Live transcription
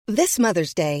This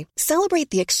Mother's Day, celebrate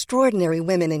the extraordinary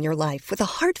women in your life with a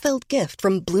heartfelt gift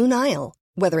from Blue Nile.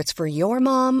 Whether it's for your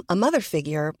mom, a mother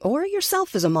figure, or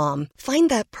yourself as a mom, find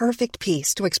that perfect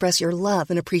piece to express your love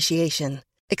and appreciation.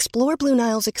 Explore Blue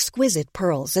Nile's exquisite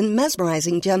pearls and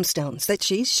mesmerizing gemstones that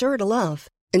she's sure to love.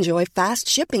 Enjoy fast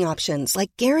shipping options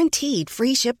like guaranteed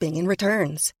free shipping and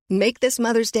returns. Make this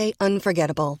Mother's Day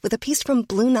unforgettable with a piece from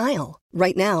Blue Nile.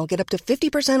 Right now, get up to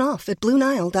 50% off at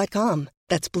BlueNile.com.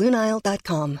 That's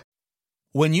BlueNile.com.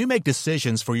 When you make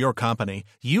decisions for your company,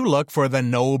 you look for the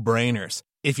no-brainers.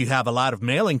 If you have a lot of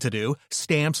mailing to do,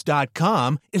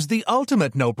 Stamps.com is the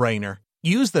ultimate no-brainer.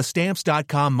 Use the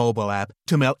Stamps.com mobile app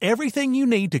to mail everything you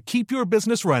need to keep your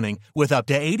business running with up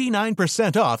to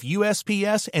 89% off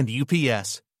USPS and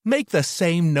UPS. Make the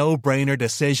same no-brainer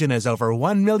decision as over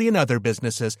 1 million other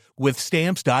businesses with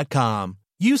Stamps.com.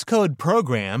 Use code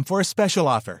PROGRAM for a special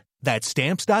offer. That's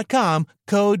Stamps.com,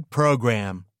 code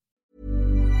PROGRAM.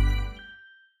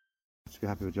 Be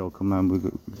happy with the outcome. We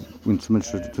went to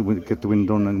Milford to get the win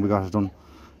done, and we got it done.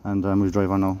 And we drive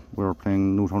on now. We're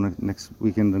playing Newtown next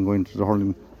weekend and going to the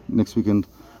hurling next weekend.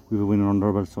 We have a winner under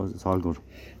our belt, so it's all good.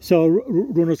 So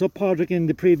runners-up, Padraig, in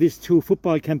the previous two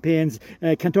football campaigns,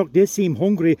 Kanturk did seem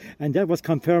hungry, and that was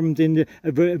confirmed in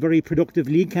a very productive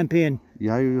league campaign.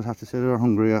 Yeah, you have to say they're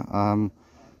hungry.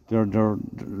 There a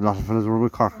lot of fellas were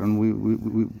with Cork, and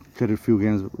we played a few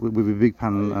games with a big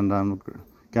panel, and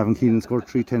Gavin Keenan scored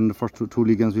 310 the first two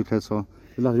league games we played, so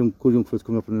a lot of good young fellas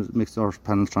coming up, and it makes our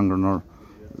panel stronger.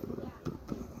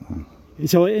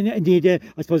 So indeed,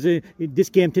 I suppose this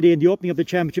game today in the opening of the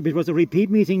championship, it was a repeat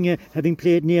meeting, having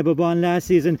played Nabarban last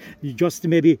season, just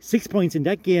maybe 6 points in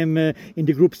that game in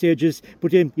the group stages,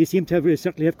 but you seem to have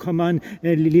certainly have come on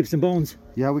leaps and bounds.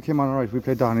 Yeah, we came on alright. We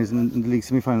played Dohenys in the league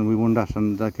semi-final, we won that,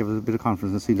 and that gave us a bit of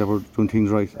confidence and see that we're doing things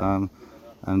right.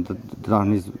 And the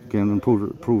Dohenys game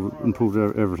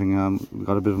improved everything. We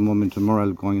got a bit of momentum,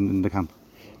 morale going in the camp.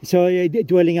 So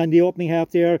dwelling on the opening half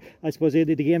there, I suppose the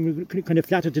game kind of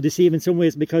flattered to deceive in some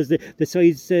ways, because the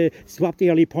sides swapped the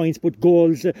early points, but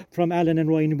goals from Allen and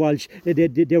Ryan Walsh,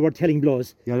 they were telling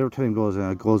blows. Yeah, they were telling blows.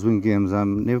 Goals win games.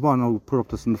 Nabarban now put up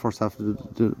this in the first half.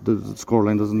 The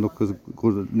scoreline doesn't look as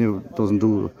good. Doesn't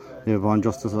do Nabarban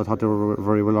justice. I thought they were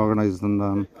very well organised,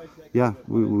 and yeah,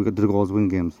 we got the goals win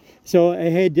games. So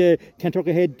ahead, Kanturk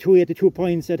ahead 282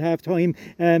 points at half time.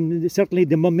 Certainly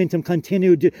the momentum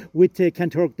continued with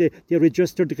Kanturk. They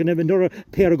registered kind of another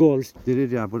pair of goals. They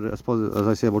did, yeah, but I suppose, as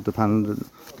I say about the panel,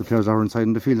 the players are inside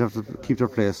in the field have to keep their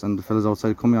place, and the fellas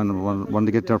outside coming on and want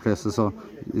to get their places, so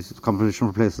it's competition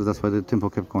for places. That's why the tempo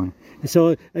kept going.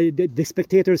 So the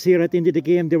spectators here at the end of the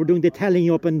game, they were doing the tallying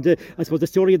up, and I suppose the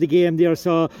story of the game there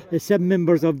saw 7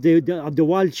 members of the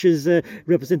Walshes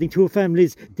representing 2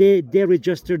 families. They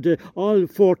registered all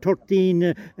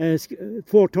 413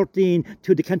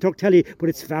 to the Kanturk tally, but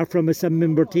it's far from a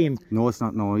 7-member team. No, it's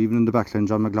not. No, even in the backline,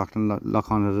 John McLaughlin,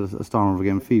 Loughlin had a storm of a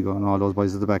game. Figo and all those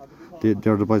boys at the back.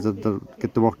 They're the boys that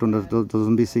get the work done that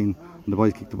doesn't be seen. And the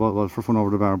boys kick the ball for fun over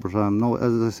the bar. But no,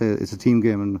 as I say, it's a team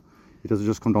game, and it doesn't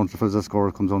just come down to the fellas that score,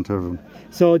 it comes down to everyone.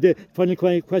 So the final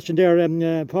question there,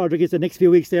 Padraig, is the next few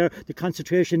weeks there, the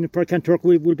concentration for Kanturk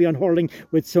will be on hurling,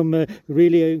 with some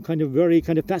really very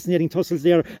fascinating tussles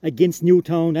there against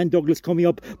Newtown and Douglas coming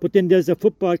up. But then there's a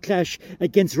football clash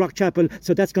against Rockchapel,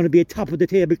 so that's going to be a top of the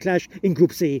table clash in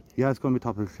Group C. Yeah, it's going to be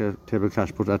top of the table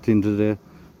clash, but at the end of the day,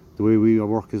 the way we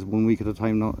work is 1 week at a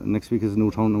time now. Next week is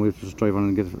Newtown, and we have to just drive on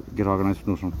and get organised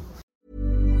for Newtown.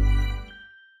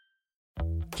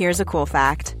 Here's a cool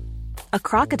fact. A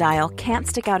crocodile can't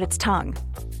stick out its tongue.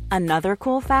 Another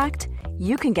cool fact,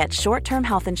 you can get short-term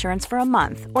health insurance for a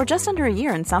month or just under a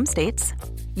year in some states.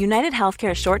 United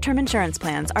Healthcare short-term insurance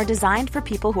plans are designed for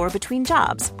people who are between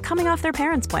jobs, coming off their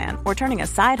parents' plan, or turning a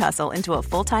side hustle into a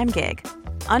full-time gig.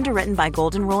 Underwritten by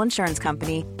Golden Rule Insurance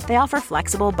Company, they offer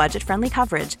flexible, budget-friendly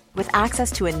coverage with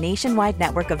access to a nationwide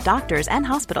network of doctors and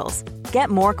hospitals. Get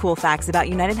more cool facts about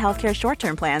United Healthcare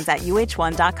short-term plans at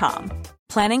uh1.com.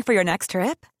 Planning for your next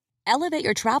trip? Elevate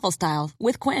your travel style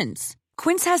with Quince.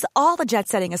 Quince has all the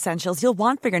jet-setting essentials you'll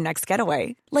want for your next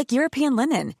getaway, like European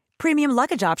linen, premium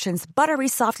luggage options, buttery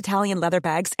soft Italian leather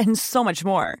bags, and so much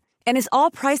more. And is all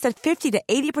priced at 50 to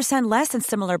 80% less than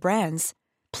similar brands.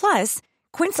 Plus,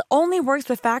 Quince only works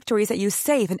with factories that use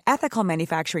safe and ethical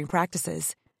manufacturing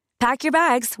practices. Pack your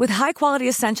bags with high-quality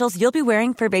essentials you'll be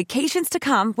wearing for vacations to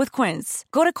come with Quince.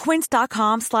 Go to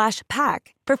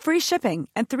quince.com/pack for free shipping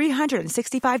and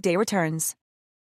 365-day returns.